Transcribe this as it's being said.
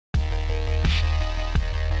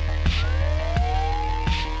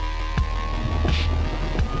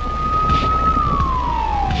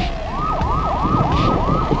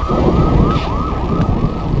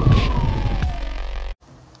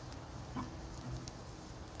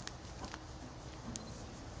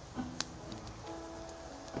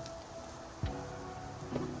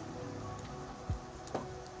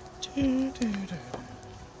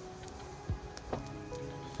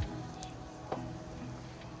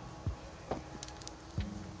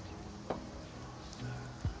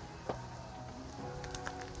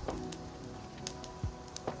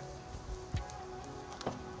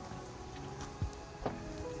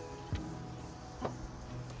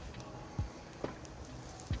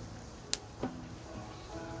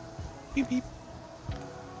Beep beep.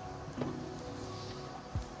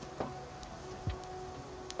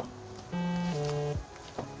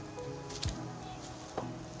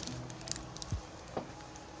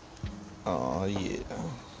 Oh yeah.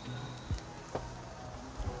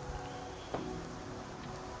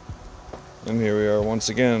 And here we are once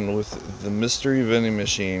again with the Mystery Vending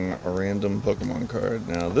Machine, a random Pokemon card.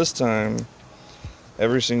 Now this time,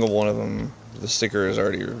 every single one of them, the sticker is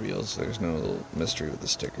already revealed, so there's no little mystery with the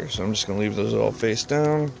sticker. So I'm just going to leave those all face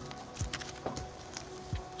down,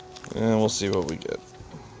 and we'll see what we get.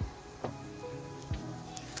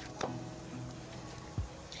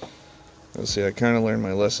 Let's see, I kind of learned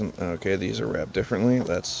my lesson. Okay, these are wrapped differently.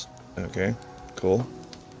 That's okay, cool.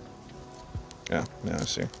 Yeah, now I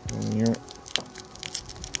see.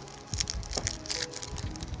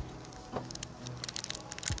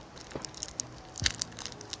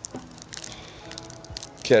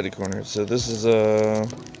 Caddy corner. So this is the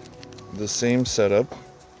same setup.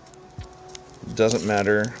 Doesn't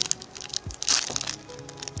matter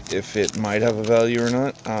if it might have a value or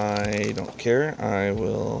not. I don't care. I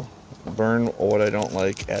will burn what I don't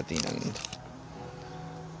like at the end.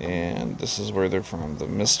 And this is where they're from, the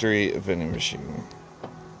Mystery Vending Machine.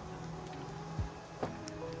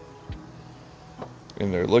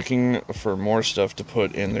 And they're looking for more stuff to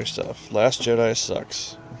put in their stuff. Last Jedi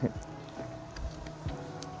sucks.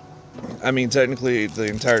 I mean, technically, the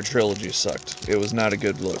entire trilogy sucked. It was not a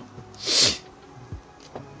good look.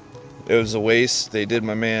 It was a waste. They did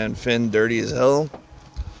my man Finn dirty as hell.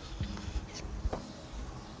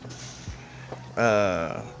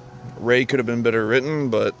 Ray could have been better written,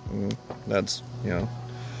 but that's, you know,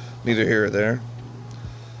 neither here or there.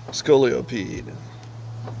 Scoliopede.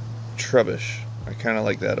 Trubbish. I kind of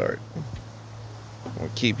like that art. I'll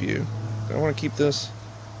keep you. Do I want to keep this?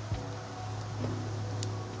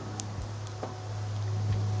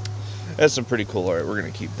 That's some pretty cool art. We're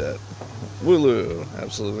going to keep that. Wooloo.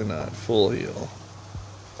 Absolutely not. Full heal.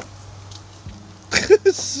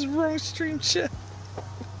 This is wrong stream chat.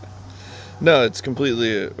 No, it's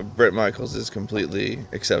completely... Brett Michaels is completely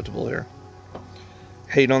acceptable here.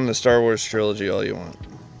 Hate on the Star Wars trilogy all you want.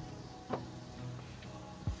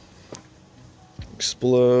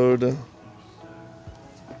 Explode.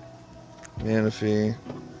 Manaphy.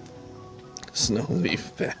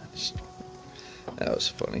 Snowleaf Patch. That was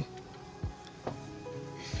funny.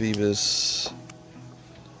 Phoebus.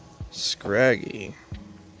 Scraggy.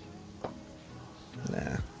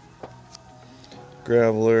 Nah.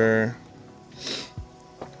 Graveler.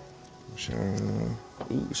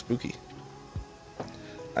 Ooh, Spooky.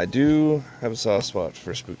 I do have a soft spot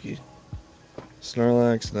for Spooky.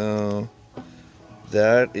 Snorlax, no.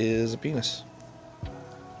 That is a penis.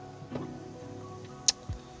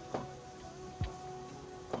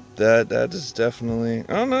 That is definitely...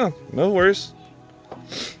 Oh no, no worries.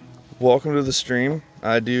 Welcome to the stream.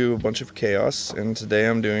 I do a bunch of chaos, and today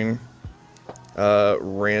I'm doing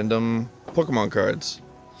random Pokemon cards,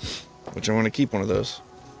 which I want to keep one of those.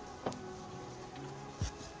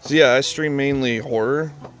 So yeah, I stream mainly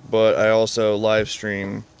horror, but I also live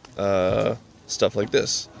stream stuff like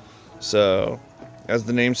this. So, as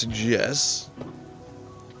the name suggests,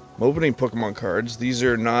 I'm opening Pokemon cards. These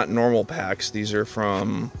are not normal packs. These are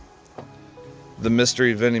from the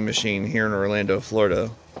Mystery Vending Machine here in Orlando, Florida.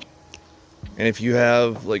 And if you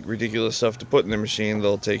have like ridiculous stuff to put in the machine,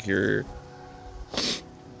 they'll take your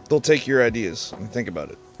ideas and think about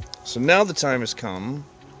it. So now the time has come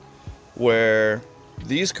where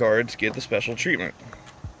these cards get the special treatment.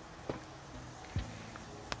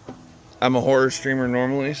 I'm a horror streamer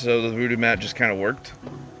normally, so the voodoo mat just kind of worked.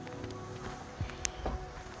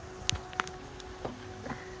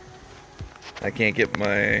 I can't get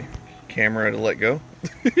my camera to let go.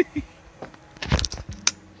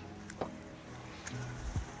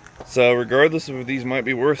 So regardless of if these might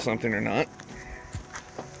be worth something or not,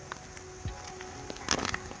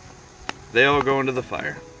 they all go into the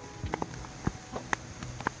fire.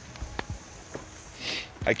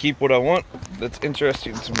 I keep what I want that's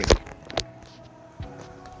interesting to me.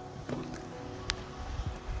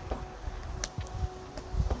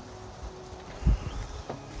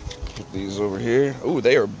 Put these over here. Ooh,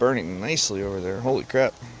 they are burning nicely over there. Holy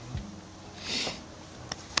crap.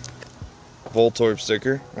 Voltorb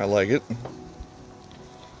sticker. I like it.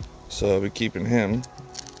 So I'll be keeping him.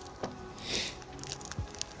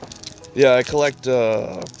 Yeah, I collect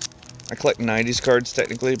 90s cards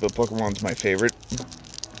technically, but Pokemon's my favorite.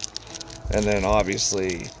 And then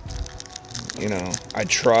obviously, you know, I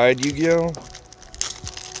tried Yu-Gi-Oh!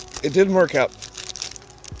 It didn't work out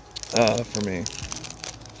for me.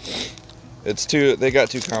 They got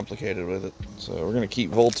too complicated with it. So we're gonna keep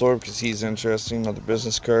Voltorb because he's interesting. Another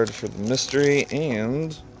business card for the mystery.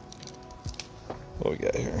 And what we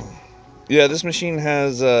got here? Yeah, this machine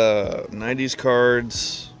has 90s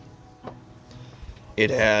cards. It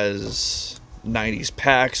has 90s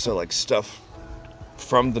packs, so like stuff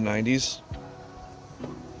from the 90s.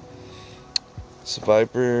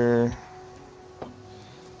 Viper,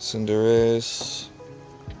 Cinderace,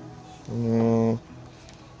 no,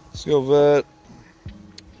 Skilvet,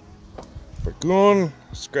 Bargoon,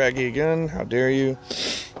 Scraggy again, how dare you.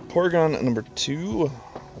 Porygon number 2,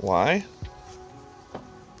 why?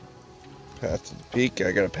 Path to the Peak,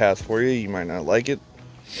 I got a path for you, you might not like it.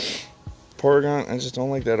 Porygon, I just don't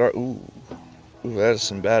like that art. Ooh, that is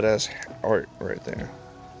some badass art right there.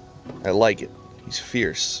 I like it, he's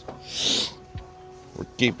fierce. We're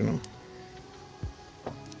keeping him.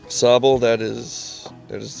 Sobble, that is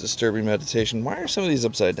disturbing meditation. Why are some of these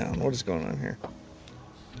upside down? What is going on here?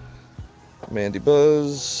 Mandy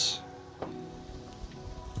Buzz,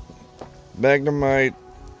 Magnemite,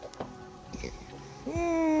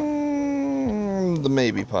 the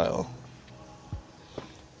maybe pile.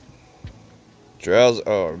 Drowse,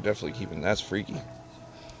 oh, I'm definitely keeping, that's freaky.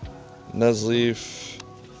 Nuzleaf,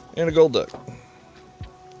 and a Golduck.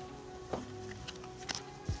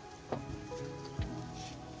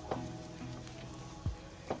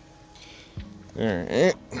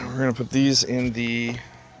 Alright, we're gonna put these in the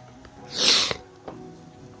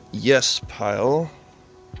yes pile.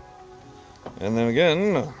 And then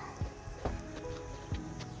again,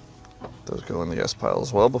 those go in the yes pile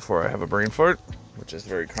as well before I have a brain fart, which is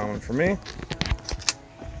very common for me.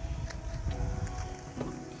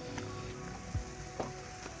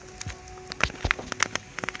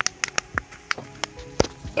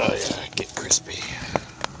 Oh yeah, get crispy.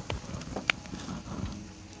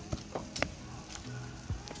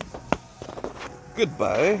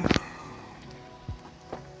 Goodbye.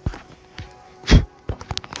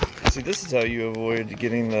 See, this is how you avoid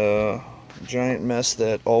getting the giant mess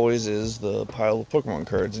that always is the pile of Pokemon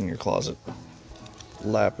cards in your closet.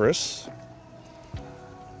 Lapras.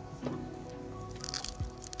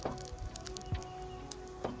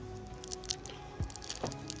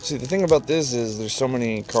 See, the thing about this is there's so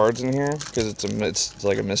many cards in here because it's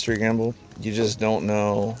like a mystery gamble. You just don't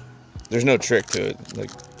know. There's no trick to it.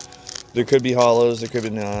 Like, there could be hollows, there could be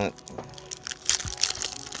not.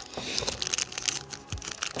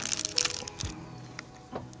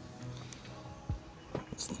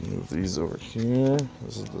 Let's move these over here.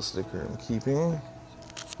 This is the sticker I'm keeping.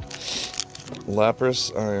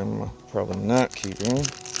 Lapras, I'm probably not keeping.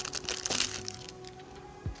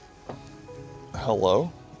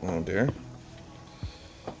 Hello. Oh dear.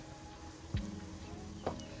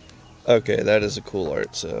 Okay, that is a cool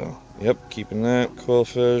art, so yep, keeping that.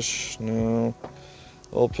 Quillfish, no.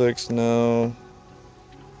 Vulpix, no.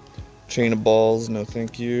 Chain of Balls, no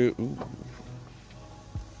thank you. Ooh.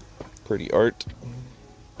 Pretty art.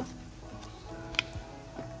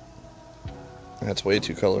 That's way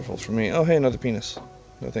too colorful for me. Oh hey, another penis.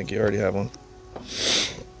 No thank you, I already have one.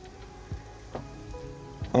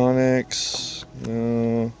 Onyx,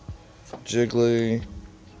 no. Jiggly.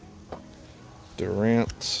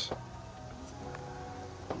 Durant.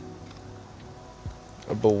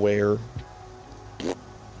 A Beware.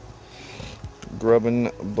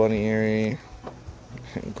 Grubbin, Bunny, and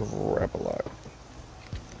Grappalot.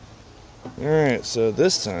 Alright, so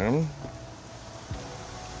this time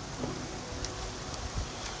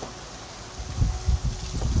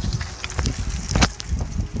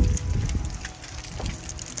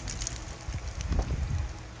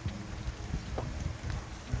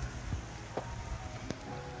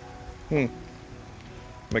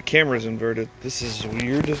my camera's inverted. This is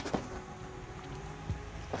weird.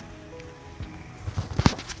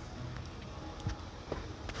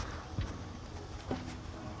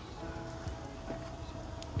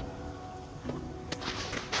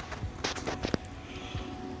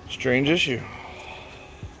 Strange issue.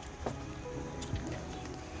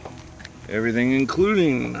 Everything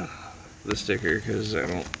including the sticker, because I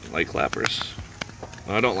don't like Lapras.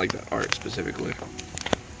 Well, I don't like that art specifically.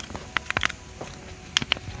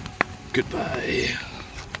 Goodbye.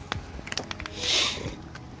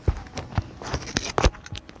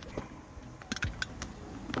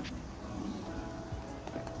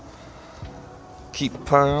 keep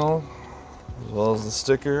pile, as well as the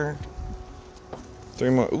sticker.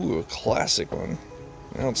 3 more. Ooh, a classic one.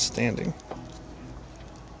 Outstanding.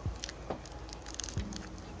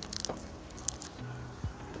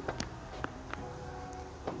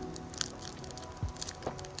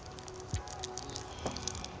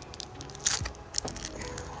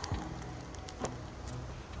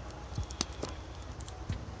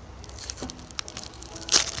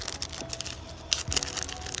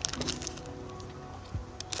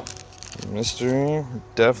 Mystery,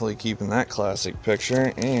 definitely keeping that classic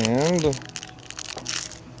picture, and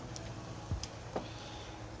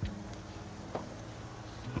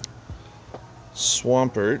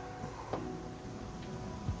Swampert.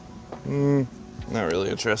 Not really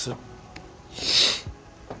interested.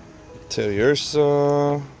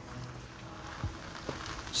 Teddiursa,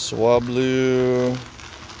 Swablu,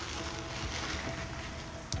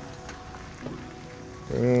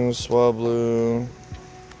 Swablu,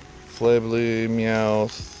 Flably,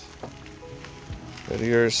 Meowth,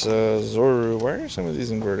 Teddiursa, Zoru. Why are some of these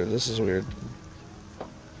inverted? This is weird.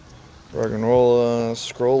 Roggenrola,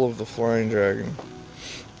 Scroll of the Flying Dragon.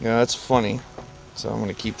 Yeah, that's funny. So I'm going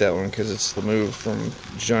to keep that one because it's the move from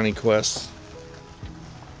Johnny Quest,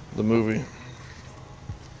 the movie.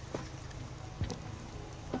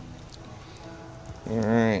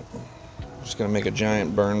 Alright. I'm just going to make a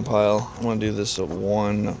giant burn pile. I want to do this at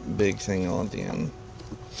one big thing all at the end.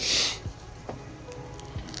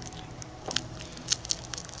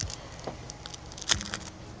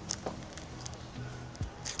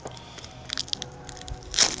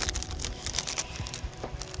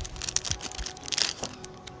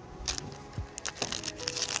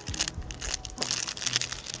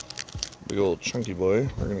 Big old chunky boy.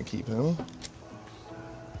 We're going to keep him.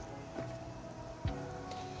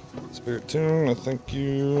 Spiritomb, no thank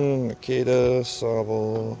you. Nikita,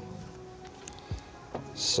 Sobble,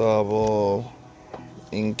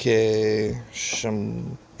 Inkay,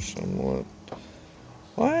 Shumwhat.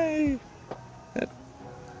 Why?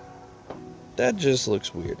 That just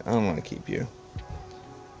looks weird. I don't want to keep you.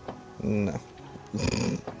 No.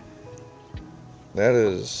 That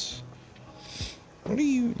is... What are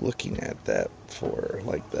you looking at that for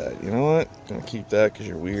like that? You know what? Gonna keep that because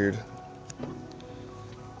you're weird.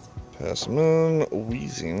 Passmoon,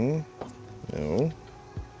 Wheezing. No.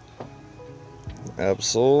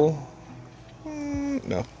 Absol.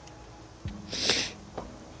 No.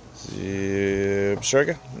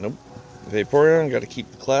 Zebstrika? Nope. Vaporeon, gotta keep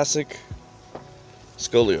the classic.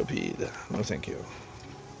 Scolipede. No thank you.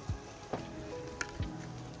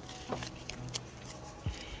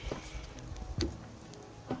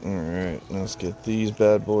 Alright, let's get these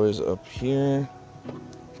bad boys up here.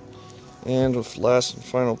 And with last and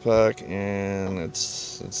final pack, and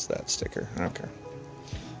it's that sticker. Okay.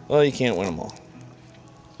 Well, you can't win them all.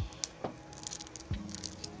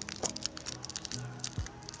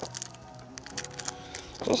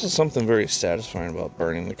 There's also something very satisfying about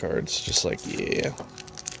burning the cards. Just like, yeah.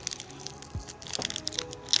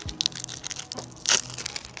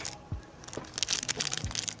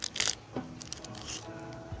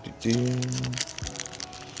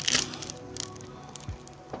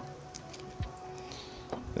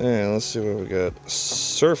 And let's see what we got.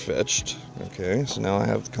 Surfetched. Okay, so now I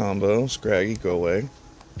have the combo. Scraggy, go away.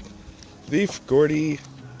 Leaf, Gordy,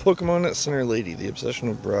 Pokemon Center Lady, the obsession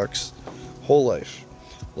of Brock's whole life.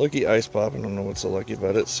 Lucky Ice Pop, I don't know what's so lucky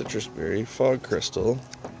about it. Citrus Berry, Fog Crystal,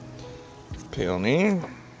 Peony.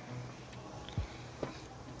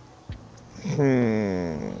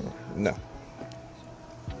 No.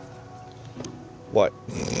 What?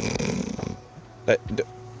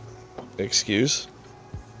 Excuse?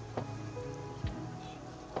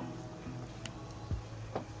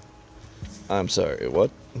 I'm sorry,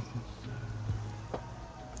 what?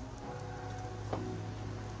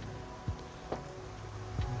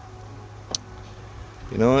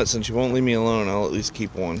 You know what? Since you won't leave me alone, I'll at least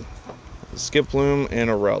keep one. A Skiploom and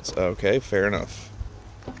a Routes. Okay, fair enough.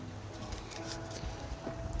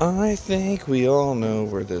 I think we all know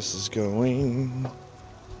where this is going.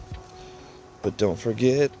 But don't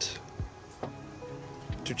forget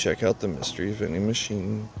to check out the Mystery Vending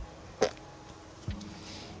machine.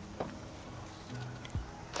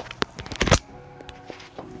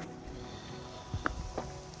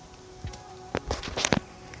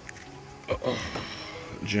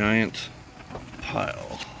 Giant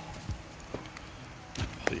pile.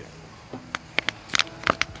 So, yeah.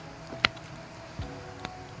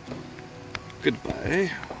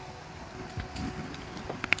 Goodbye.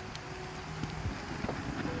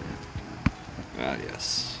 Ah,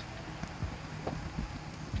 yes.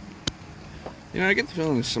 You know, I get the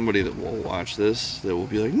feeling there's somebody that will watch this that will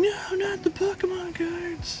be like, no, not the Pokemon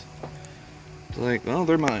cards. It's like, well,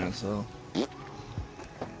 they're mine, so.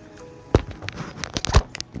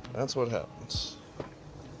 That's what happens.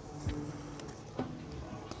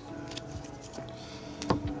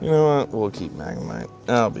 You know what? We'll keep Magnemite.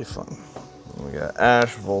 That'll be fun. We got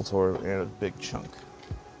Ash, Voltorb, and a big chunk.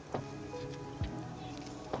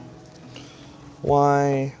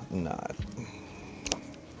 Why not?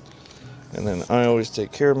 And then I always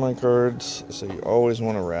take care of my cards, so you always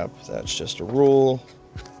want to wrap. That's just a rule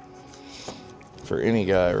for any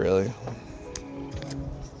guy, really.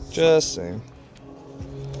 Just saying.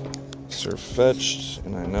 Sir fetched,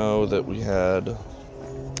 and I know that we had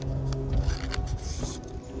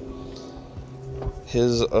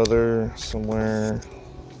his other somewhere.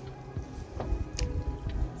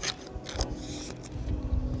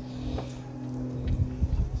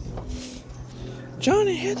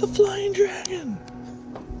 Johnny hit the flying dragon.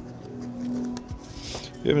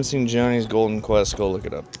 If you haven't seen Johnny's Golden Quest, go look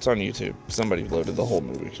it up. It's on YouTube. Somebody loaded the whole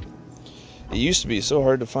movie. It used to be so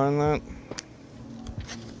hard to find that.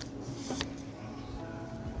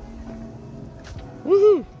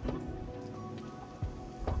 Woohoo!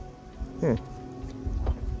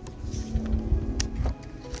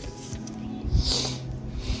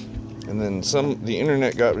 And then the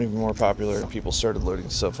internet got even more popular and people started loading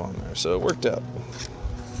stuff on there, so it worked out.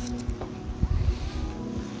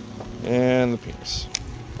 And the penis.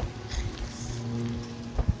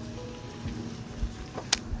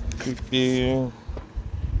 Creepy.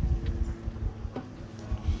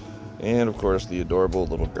 And of course the adorable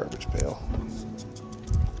little garbage pail.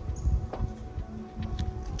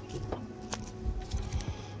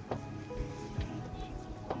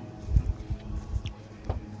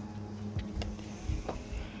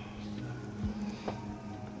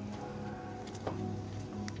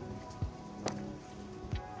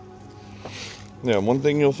 Yeah, one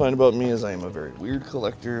thing you'll find about me is I am a very weird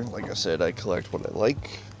collector. Like I said, I collect what I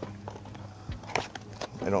like.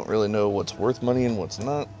 I don't really know what's worth money and what's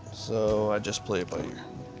not, so I just play it by ear.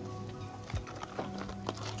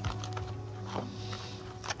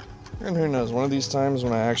 And who knows, one of these times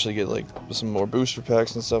when I actually get like some more booster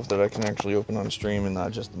packs and stuff that I can actually open on stream and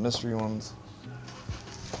not just the mystery ones,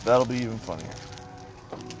 that'll be even funnier.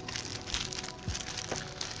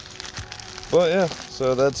 But yeah,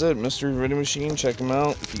 so that's it. Mystery Vending Machine, check them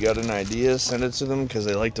out. If you got an idea, send it to them, because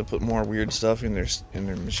they like to put more weird stuff in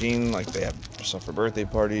their machine. Like they have stuff for birthday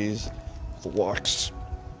parties, the walks.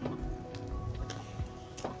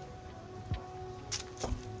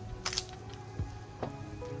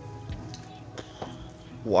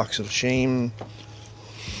 Walks of shame.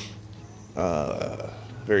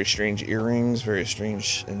 Very strange earrings, very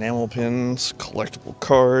strange enamel pins, collectible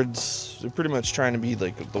cards. They're pretty much trying to be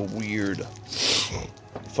like the weird,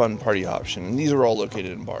 fun party option. And these are all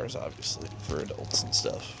located in bars, obviously, for adults and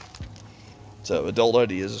stuff. So adult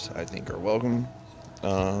ideas, I think, are welcome.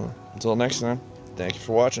 Until next time, thank you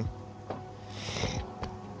for watching.